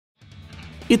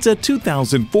It's a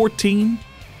 2014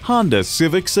 Honda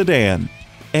Civic sedan.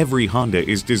 Every Honda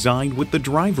is designed with the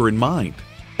driver in mind.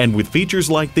 And with features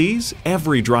like these,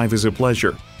 every drive is a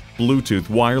pleasure. Bluetooth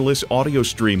wireless audio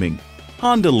streaming,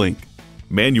 Honda Link,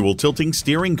 manual tilting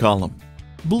steering column,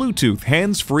 Bluetooth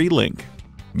hands-free link,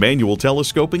 manual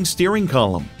telescoping steering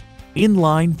column,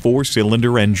 inline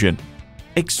 4-cylinder engine,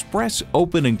 express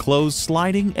open and close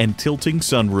sliding and tilting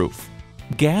sunroof,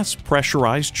 gas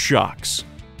pressurized shocks,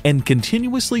 and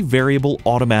continuously variable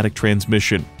automatic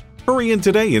transmission. Hurry in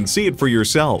today and see it for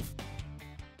yourself.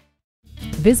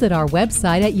 Visit our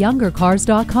website at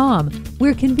youngercars.com.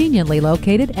 We're conveniently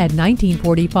located at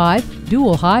 1945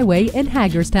 Dual Highway in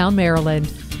Hagerstown, Maryland.